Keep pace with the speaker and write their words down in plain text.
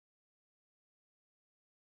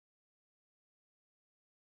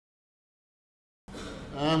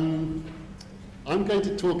I'm going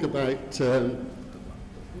to talk about,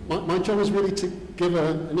 my job is really to give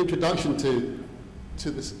an introduction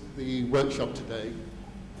to the workshop today.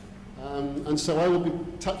 And so I will be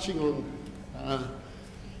touching on,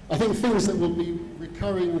 I think, things that will be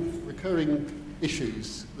recurring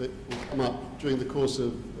issues that will come up during the course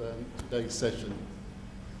of today's session.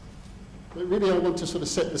 But really I want to sort of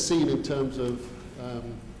set the scene in terms of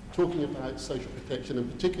talking about social protection,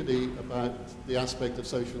 and particularly about the aspect of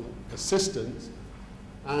social assistance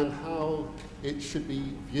and how it should be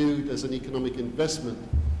viewed as an economic investment,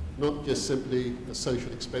 not just simply a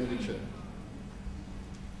social expenditure.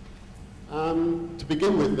 To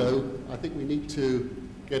begin with, though, I think we need to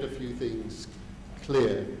get a few things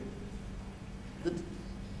clear.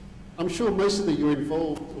 I'm sure most of you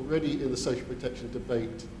involved already in the social protection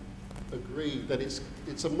debate agree that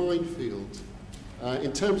it's a minefield.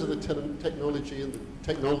 In terms of the technology and the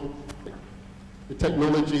technology,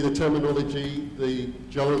 the terminology, the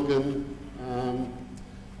jargon,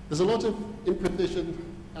 there's a lot of imprecision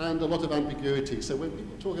and a lot of ambiguity. So when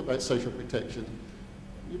people talk about social protection,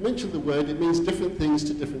 you mention the word, it means different things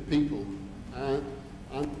to different people.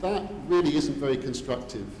 And that really isn't very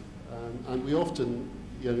constructive. And we often,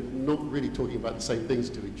 not really talking about the same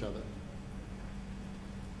things to each other.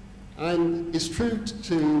 And it's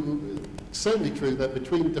certainly true that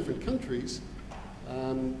between different countries,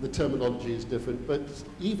 the terminology is different, but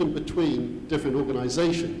even between different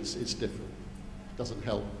organizations, it's different. It doesn't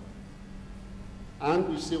help. And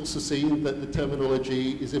we've also seen that the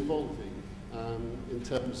terminology is evolving in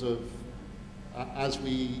terms of, as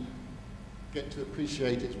we get to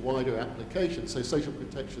appreciate its wider application. So social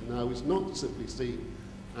protection now is not simply seen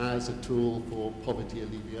as a tool for poverty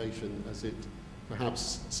alleviation, as it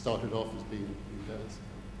perhaps started off as being does.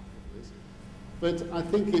 But I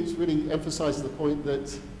think it's really emphasizes the point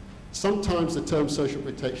that sometimes the term social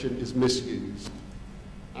protection is misused.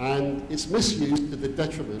 And it's misused to the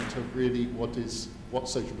detriment of really what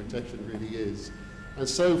social protection really is. And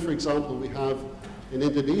so, for example, we have in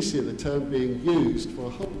Indonesia the term being used for a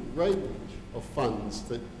whole range of funds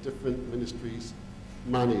that different ministries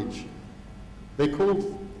manage. They're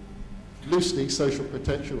called loosely social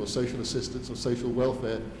protection or social assistance or social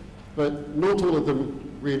welfare, but not all of them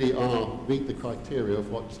really meet the criteria of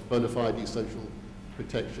what bona fide social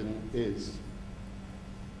protection is.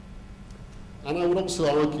 And I would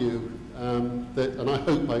also argue that, and I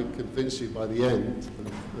hope I convince you by the end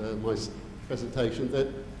of my presentation, that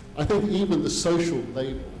I think even the social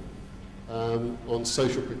label on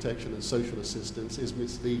social protection and social assistance is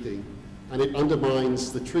misleading, and it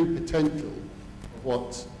undermines the true potential of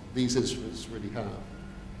what these instruments really have.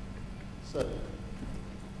 So,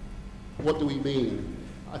 what do we mean?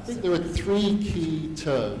 I think there are three key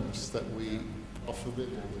terms that we are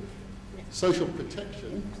familiar with. Social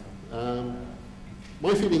protection,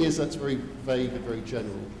 my feeling is that's very vague and very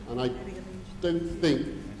general, and I don't think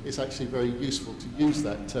it's actually very useful to use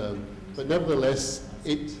that term, but nevertheless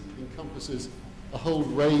it encompasses a whole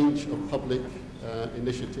range of public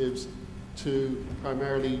initiatives to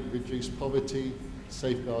primarily reduce poverty,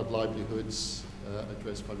 safeguard livelihoods,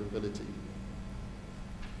 address vulnerability.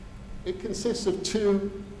 It consists of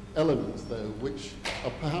two elements, though, which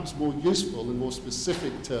are perhaps more useful and more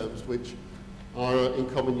specific terms which are in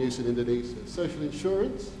common use in Indonesia. Social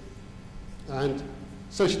insurance, and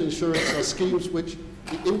social insurance are schemes which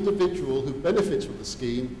the individual who benefits from the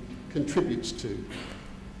scheme contributes to.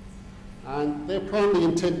 And they're primarily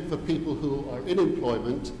intended for people who are in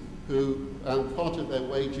employment, and part of their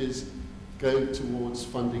wages go towards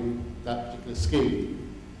funding that particular scheme.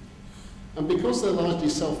 And because they're largely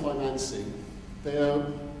self-financing, they are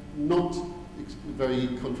not very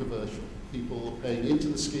controversial. People are paying into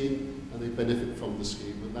the scheme and they benefit from the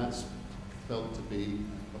scheme, and that's felt to be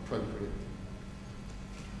appropriate.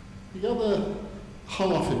 The other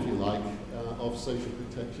half, if you like, of social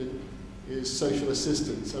protection is social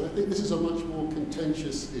assistance. And I think this is a much more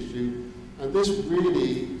contentious issue, and this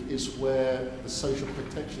really is where the social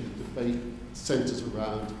protection debate centers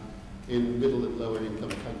around in middle and lower income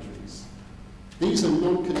countries. These are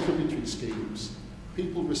non-contributory schemes.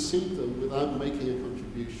 People receive them without making a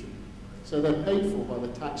contribution. So they're paid for by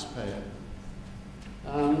the taxpayer.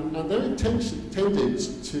 And they're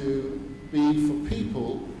intended to be for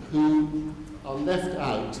people who are left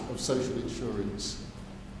out of social insurance,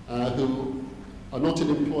 who are not in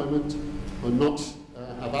employment, or not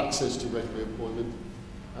have access to regular employment,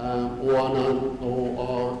 or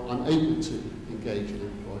are unable to engage in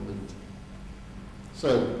employment.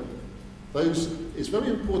 So it's very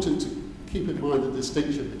important to keep in mind the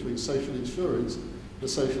distinction between social insurance and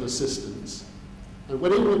social assistance. And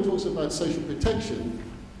when anyone talks about social protection,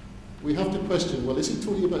 we have to question, well, is he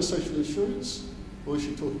talking about social insurance, or is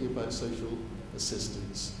she talking about social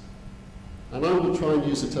assistance? And I will try and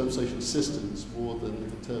use the term social assistance more than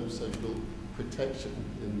the term social protection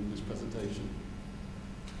in this presentation.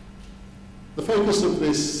 The focus of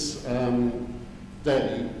this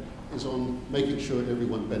day is on making sure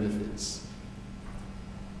everyone benefits.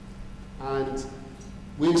 And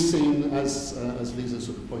we've seen, as Lisa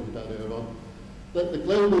sort of pointed out earlier on, that the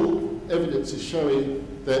global evidence is showing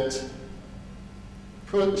that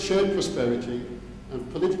shared prosperity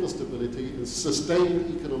and political stability and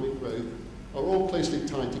sustained economic growth are all closely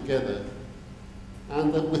tied together,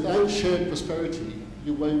 and that without shared prosperity,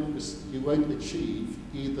 you won't achieve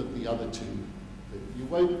either of the other two. You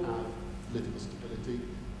won't have political stability,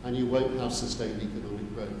 and you won't have sustained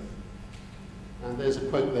economic growth. And there's a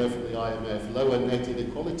quote there from the IMF: lower net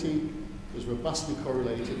inequality is robustly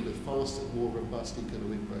correlated with faster, more robust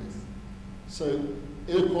economic growth. So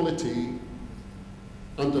inequality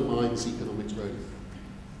undermines economic growth.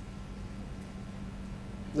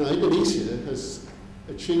 Now, Indonesia has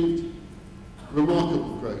achieved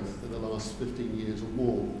remarkable growth in the last 15 years or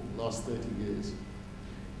more, last 30 years.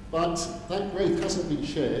 But that growth hasn't been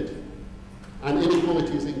shared, and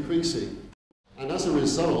inequality is increasing. And as a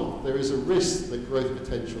result, there is a risk that growth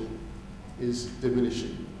potential is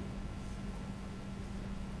diminishing.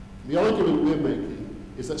 The argument we're making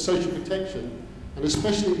is that social protection, and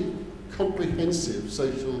especially comprehensive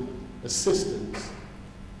social assistance,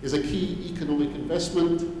 is a key economic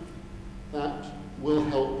investment that will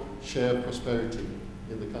help share prosperity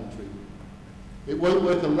in the country. It won't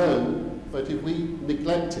work alone, but if we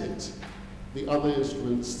neglect it, the other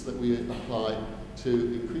instruments that we apply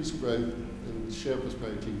to increase growth and share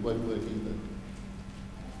prosperity won't work either.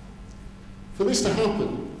 For this to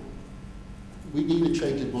happen, we need a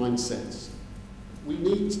change in mindsets. We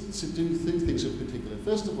need to do two things in particular.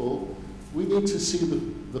 First of all, we need to see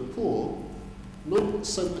the poor not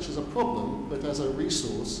so much as a problem, but as a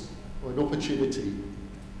resource or an opportunity,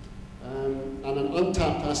 and an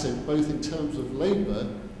untapped asset, both in terms of labour,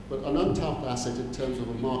 but an untapped asset in terms of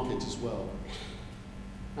a market as well.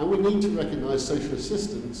 And we need to recognise social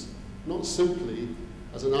assistance not simply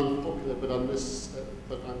as an unpopular but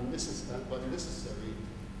necessary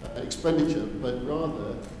expenditure, but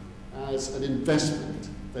rather as an investment,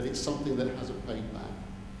 that it's something that has a payback.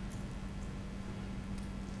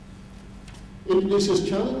 Indonesia's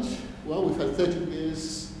challenge, well, we've had 30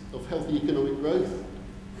 years of healthy economic growth.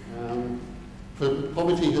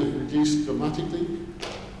 Poverty has reduced dramatically.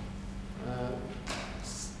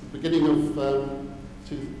 The beginning of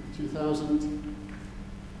 2000,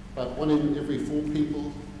 about 1 in every 4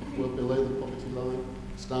 people were below the poverty line.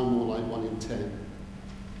 It's now more like 1 in 10.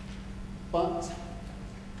 But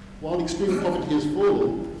while extreme poverty has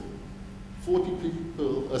fallen,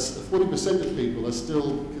 40% of people are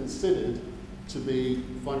still considered to be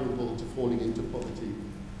vulnerable to falling into poverty.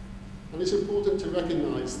 And it's important to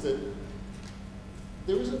recognise that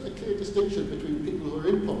there isn't a clear distinction between people who are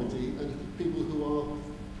in poverty and people who are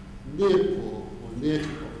near poor or near to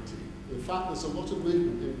poverty. In fact, there's a lot of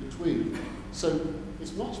movement in between. So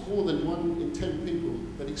it's much more than 1 in 10 people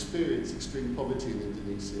that experience extreme poverty in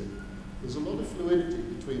Indonesia. There's a lot of fluidity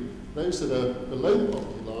between those that are below the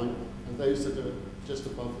poverty line and those that are just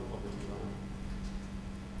above the poverty line.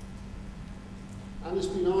 And it's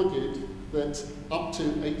been argued that up to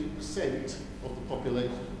 80% of the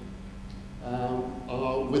population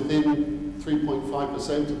are within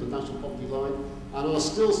 3.5% of the national poverty line and are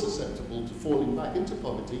still susceptible to falling back into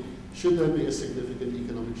poverty should there be a significant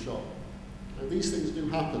economic shock. And these things do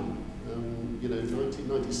happen.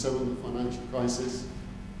 1997, the financial crisis,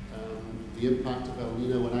 the impact of El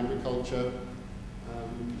Nino on agriculture.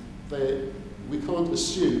 We can't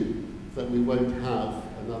assume that we won't have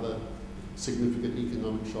another significant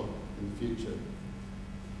economic shock in the future.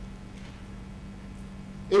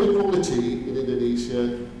 Inequality in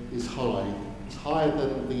Indonesia is high. It's higher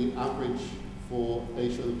than the average for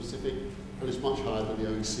Asia and the Pacific, and it's much higher than the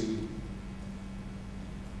OECD,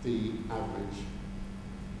 the average.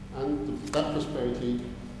 And that prosperity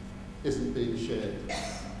isn't being shared.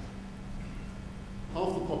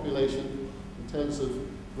 Half the population, in terms of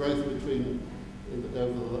growth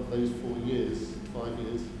over those 4 years, 5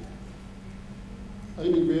 years,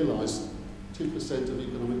 only realised 2% of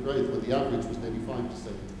economic growth, when the average was nearly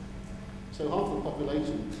 5%. So half the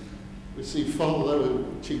population achieved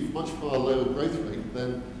much far lower growth rate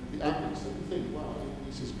than the average. So you think, wow,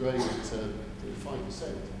 this is growing at 5%.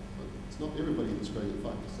 But it's not everybody that's growing at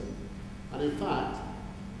 5%. And in fact,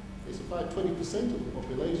 it's about 20% of the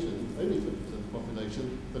population, only 20% of the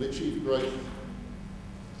population, that achieved growth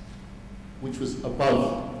which was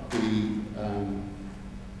above the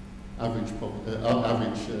average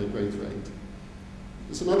growth rate.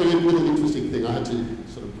 There's another really interesting thing I had to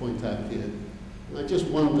sort of point out here. And I just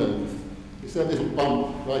wonder, is that little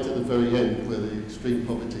bump right at the very end where the extreme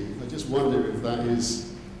poverty, I just wonder if that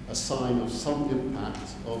is a sign of some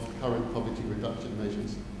impact of current poverty reduction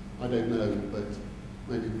measures. I don't know, but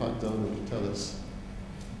maybe Pat Dana will tell us.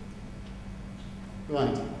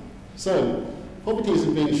 Right, so poverty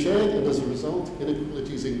isn't being shared, and as a result,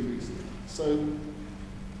 inequality is increasing. So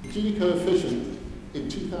the Gini coefficient in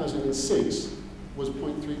 2006 was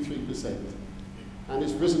 0.33%, and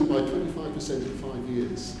it's risen by 25% in 5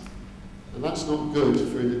 years. And that's not good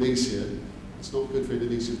for Indonesia. It's not good for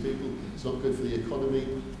Indonesian people. It's not good for the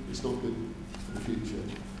economy. It's not good for the future.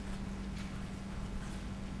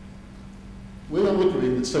 We are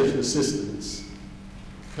arguing that social assistance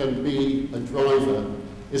can be a driver,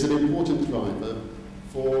 is an important driver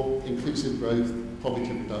for inclusive growth,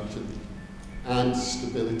 poverty reduction, and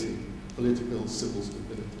stability, political, civil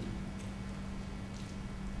stability.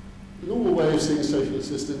 The normal way of seeing social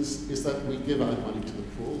assistance is that we give out money to the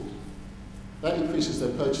poor. That increases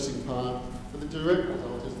their purchasing power, and the direct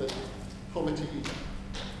result is that poverty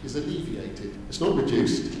is alleviated. It's not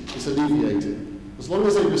reduced, it's alleviated. As long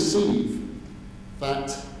as they receive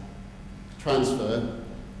that transfer,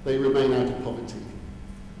 they remain out of poverty.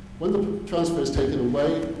 When the transfer is taken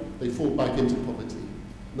away, they fall back into poverty.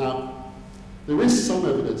 Now, there is some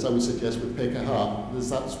evidence, I would suggest, with PKH,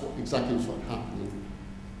 that's exactly what's happening.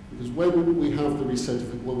 Because when we have the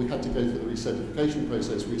recertification, we had to go through the recertification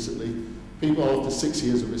process recently, people after 6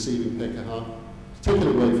 years of receiving PKH, it's taken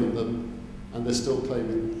away from them, and they're still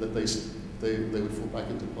claiming that they would fall back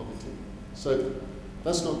into poverty. So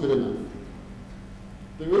that's not good enough.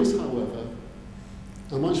 There is, however,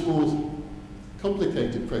 a much more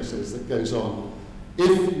complicated process that goes on if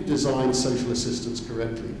you design social assistance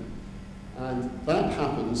correctly. And that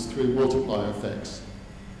happens through multiplier effects.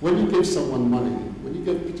 When you give someone money, when you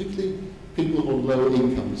give particularly people on low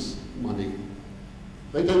incomes money,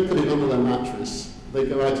 they don't put it under their mattress, they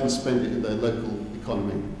go out and spend it in their local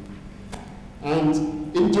economy.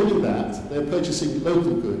 And in doing that, they're purchasing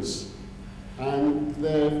local goods, and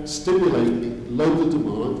they're stimulating local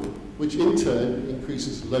demand, which in turn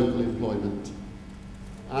increases local employment.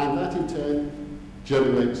 And that in turn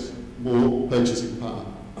generates more purchasing power.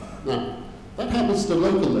 Now, that happens at a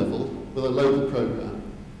local level with a local program.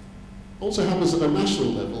 Also happens at a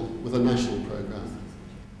national level with a national program.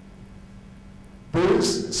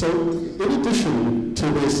 So in addition to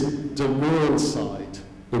this demand side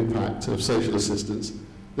impact of social assistance,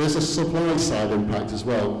 there's a supply side impact as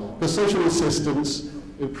well. Because social assistance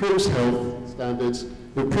improves health standards,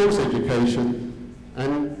 improves education,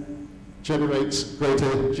 and generates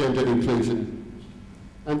greater gender inclusion.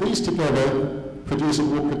 And these together produce a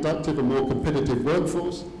more productive and more competitive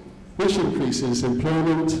workforce, which increases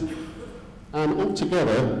employment, and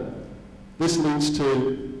altogether, this leads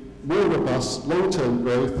to more robust long-term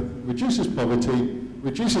growth, reduces poverty,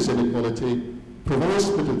 reduces inequality, provides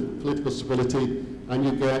political stability, and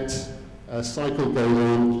you get a cycle going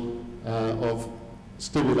on of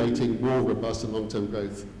stimulating more robust and long-term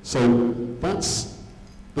growth. So that's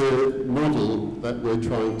the model that we're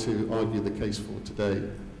trying to argue the case for today.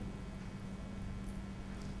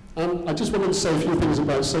 I just wanted to say a few things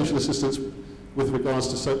about social assistance with regards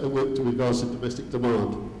to domestic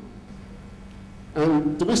demand.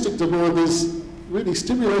 And domestic demand is really,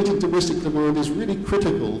 stimulating domestic demand is really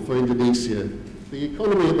critical for Indonesia. The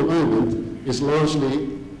economy at the moment is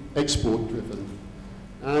largely export-driven,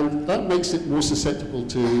 and that makes it more susceptible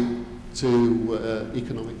to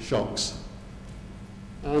economic shocks.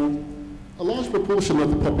 And a large proportion of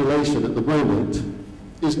the population at the moment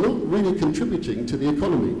is not really contributing to the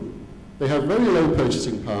economy. They have very low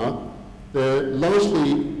purchasing power. They're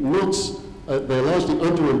largely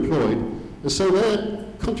underemployed, and so their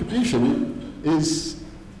contribution is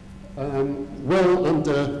well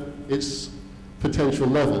under its potential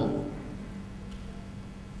level.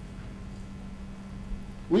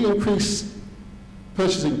 We increase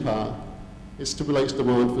purchasing power, it stimulates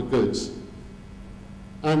demand for goods.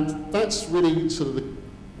 And that's really sort of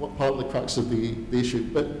what part of the crux of the issue.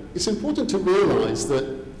 But it's important to realize that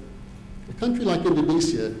a country like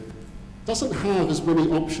Indonesia doesn't have as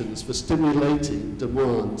many options for stimulating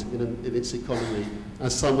demand in its economy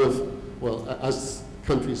as as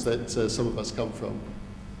countries that some of us come from.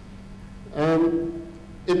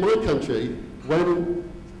 In my country, when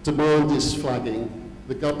demand is flagging,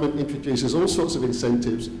 the government introduces all sorts of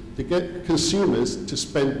incentives to get consumers to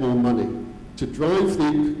spend more money, to drive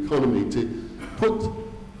the economy, to put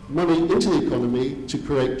money into the economy to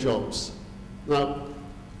create jobs. Now,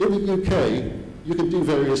 in the UK, you can do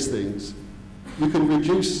various things. You can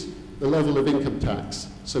reduce the level of income tax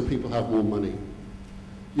so people have more money.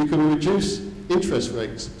 You can reduce interest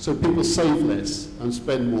rates so people save less and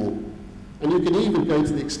spend more. And you can even go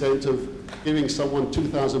to the extent of giving someone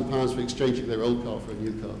 £2,000 for exchanging their old car for a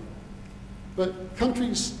new car. But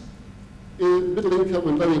countries, in middle income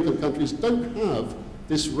and low income countries, don't have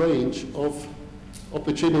this range of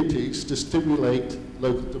opportunities to stimulate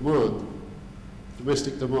local demand,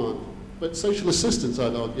 domestic demand. But social assistance,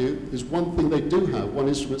 I'd argue, is one thing they do have, one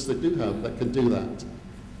instrument they do have that can do that.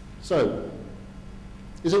 So,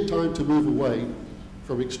 is it time to move away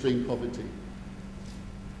from extreme poverty?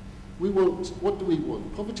 What do we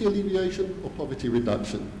want? Poverty alleviation or poverty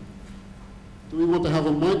reduction? Do we want to have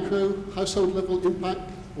a micro household level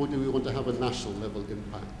impact, or do we want to have a national level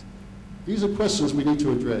impact? These are questions we need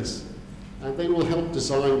to address, and they will help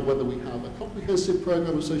design whether we have a comprehensive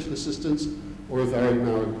program of social assistance or a very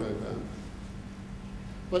narrow program.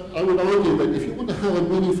 But I would argue that if you want to have a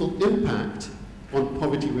meaningful impact on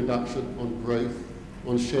poverty reduction, on growth,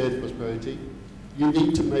 on shared prosperity, you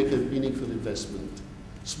need to make a meaningful investment.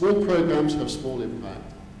 Small programs have small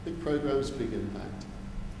impact, big programs, big impact.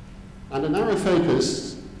 And a narrow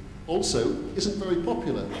focus also isn't very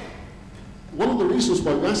popular. One of the reasons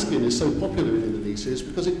why Raskin is so popular in Indonesia is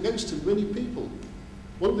because it goes to many people.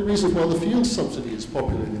 One of the reasons why the fuel subsidy is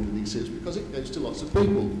popular in Indonesia is because it goes to lots of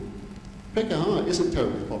people. PKH isn't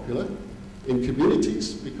terribly popular in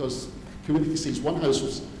communities because community sees one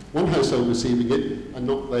household receiving it and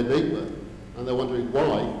not their neighbour, and they're wondering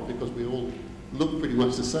why, because we all look pretty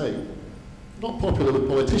much the same. Not popular with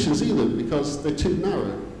politicians either, because they're too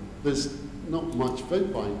narrow. There's not much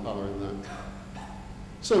vote buying power in that.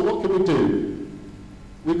 So what can we do?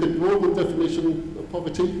 We could broaden the definition of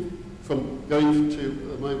poverty from going to,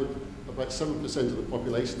 at the moment, about 7% of the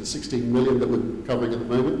population, the 16 million that we're covering at the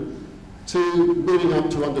moment, to moving up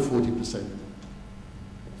to under 40%.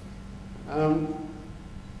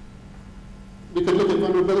 We could look at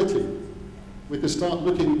vulnerability. We could start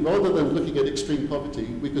looking, rather than looking at extreme poverty,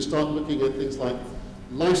 we could start looking at things like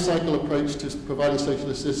life cycle approach to providing social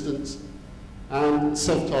assistance and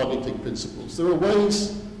self-targeting principles. There are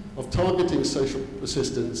ways of targeting social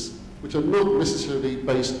assistance which are not necessarily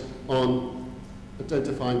based on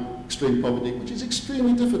identifying extreme poverty, which is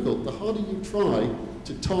extremely difficult. The harder you try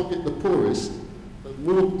to target the poorest, the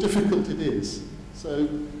more difficult it is. So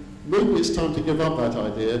maybe it's time to give up that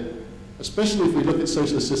idea, especially if we look at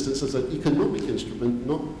social assistance as an economic instrument,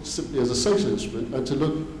 not simply as a social instrument, and to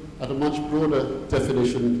look at a much broader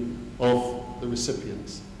definition of the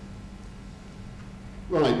recipients.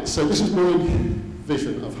 Right, so this is my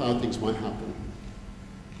vision of how things might happen.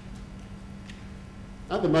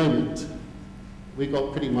 At the moment, we've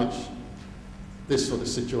got pretty much this sort of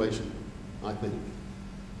situation, I think.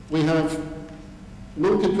 We have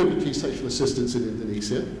non-contributory social assistance in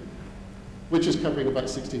Indonesia, which is covering about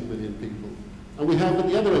 16 million people. And we have, at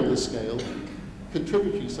the other end of the scale,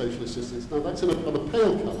 contributory social assistance. Now, that's in a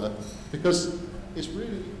pale colour, because it's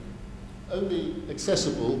really only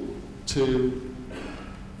accessible to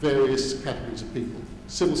various categories of people: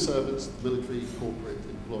 civil servants, military, corporate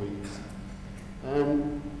employees.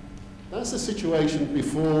 That's the situation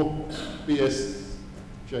before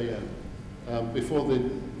BSJM, before the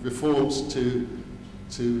reforms to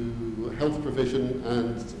health provision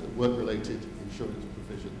and work-related insurance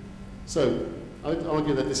provision. So I'd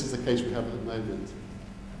argue that this is the case we have at the moment.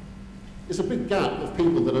 There's a big gap of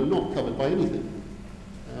people that are not covered by anything.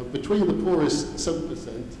 Between the poorest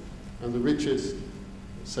 7% and the richest,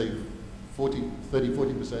 say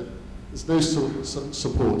 30–40%, there's no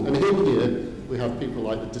support. And here we have people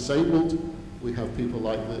like the disabled, we have people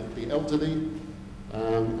like the elderly,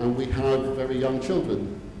 and we have very young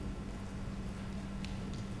children.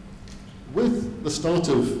 With the start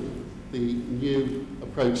of the new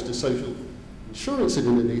approach to social insurance in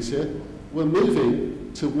Indonesia, we're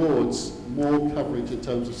moving towards more coverage in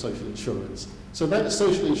terms of social insurance. So that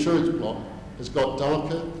social insurance block has got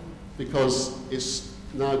darker because it's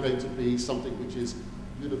now going to be something which is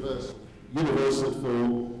universal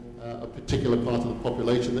for a particular part of the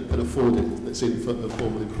population that can afford it, that's in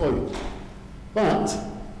formal employment. But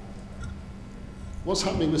what's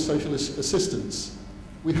happening with social assistance?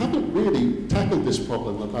 We haven't really tackled this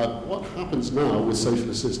problem about what happens now with social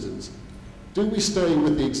assistance. Do we stay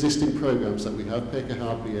with the existing programs that we have,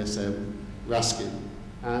 PKH, BSM, Raskin,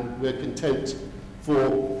 and we're content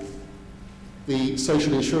for the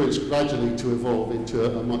social insurance gradually to evolve into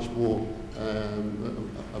a much more,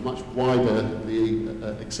 a much widely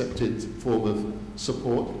accepted form of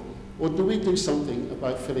support? Or do we do something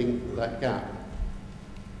about filling that gap?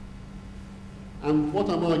 And what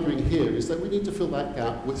I'm arguing here is that we need to fill that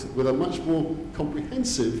gap with a much more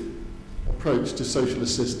comprehensive approach to social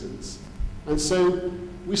assistance. And so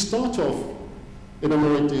we start off in a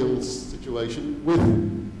more ideal situation with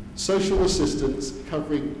social assistance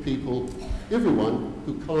covering people, everyone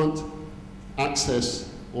who can't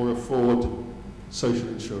access or afford social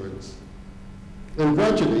insurance. And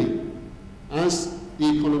gradually, as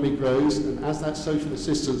the economy grows and as that social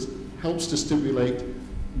assistance helps to stimulate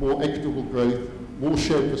more equitable growth, more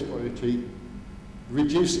shared prosperity,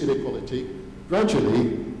 reduce inequality,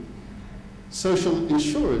 gradually social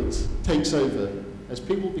insurance takes over as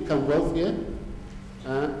people become wealthier,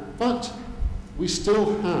 but we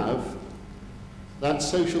still have that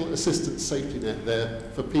social assistance safety net there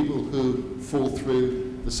for people who fall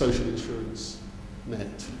through the social insurance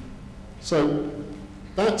net. So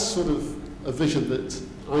that's sort of a vision that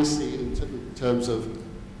I see in terms of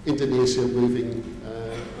Indonesia moving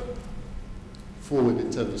forward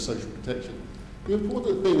in terms of social protection. The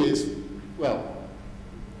important thing is, well,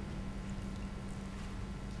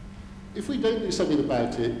 if we don't do something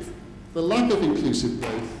about it, the lack of inclusive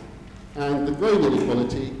growth and the growing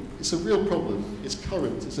inequality, it's a real problem. It's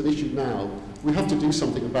current, it's an issue now. We have to do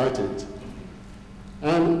something about it.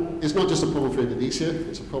 And it's not just a problem for Indonesia,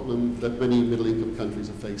 it's a problem that many middle-income countries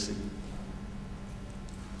are facing.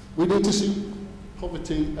 We need to see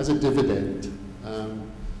poverty as a dividend.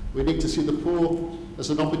 We need to see the poor as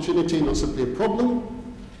an opportunity, not simply a problem.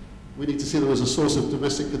 We need to see them as a source of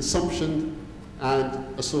domestic consumption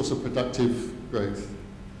and a source of productive growth.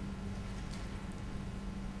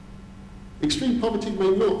 Extreme poverty may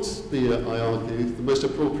not be, I argue, the most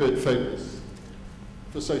appropriate focus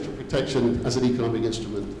for social protection as an economic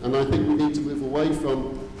instrument. And I think we need to move away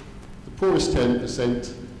from the poorest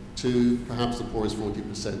 10% to perhaps the poorest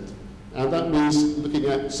 40%. And that means looking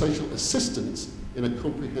at social assistance in a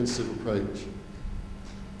comprehensive approach.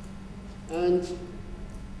 And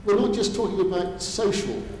we're not just talking about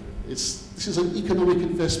social. This is an economic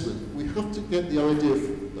investment. We have to get the idea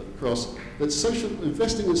across that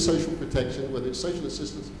investing in social protection, whether it's social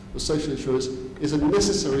assistance or social insurance, is a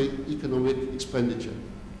necessary economic expenditure.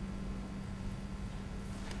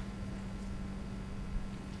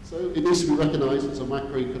 So it needs to be recognized as a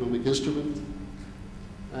macroeconomic instrument.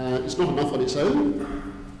 It's not enough on its own,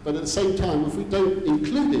 but at the same time, if we don't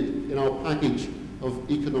include it in our package of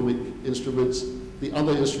economic instruments, the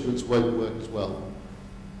other instruments won't work as well.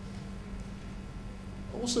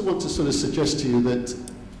 I also want to sort of suggest to you that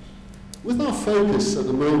with our focus at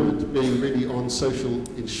the moment being really on social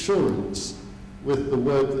insurance, with the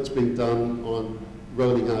work that's being done on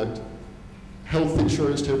rolling out health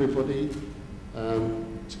insurance to everybody,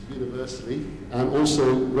 universally, and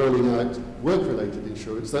also rolling out work-related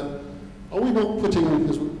insurance, that are we not putting,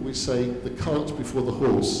 as we say, the cart before the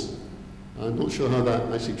horse? I'm not sure how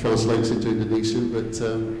that actually translates into Indonesian, but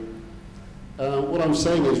what I'm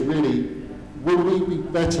saying is really, will we be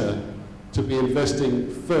better to be investing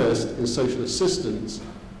first in social assistance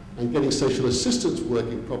and getting social assistance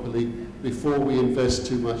working properly before we invest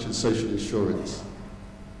too much in social insurance?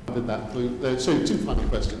 At that point, so two final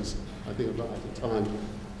questions. I think I'm out of time.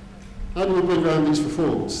 How do we bring around these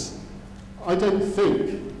reforms? I don't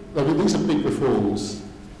think, I mean, these are big reforms.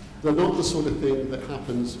 They're not the sort of thing that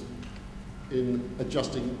happens in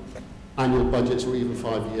adjusting annual budgets or even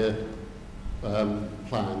 5-year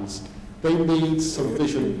plans. They need some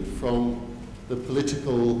vision from the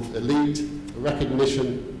political elite, a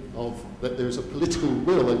recognition of that there is a political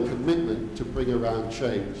will and commitment to bring around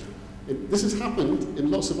change. This has happened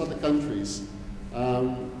in lots of other countries,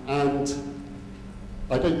 and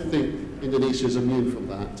I don't think Indonesia is immune from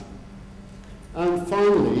that. And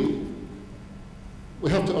finally,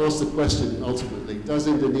 we have to ask the question, ultimately, does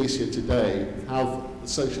Indonesia today have a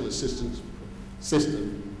social assistance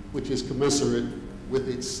system which is commensurate with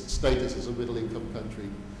its status as a middle-income country?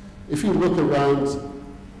 If you look around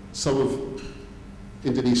some of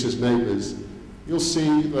Indonesia's neighbours, you'll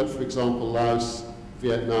see that, for example, Laos,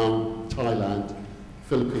 Vietnam, Thailand,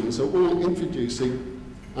 Philippines are all introducing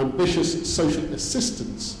ambitious social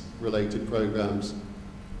assistance-related programs.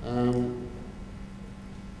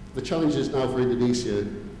 The challenge is now for Indonesia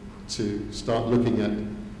to start looking at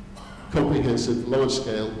comprehensive,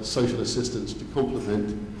 large-scale social assistance to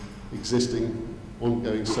complement existing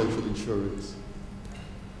ongoing social insurance.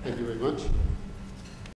 Thank you very much.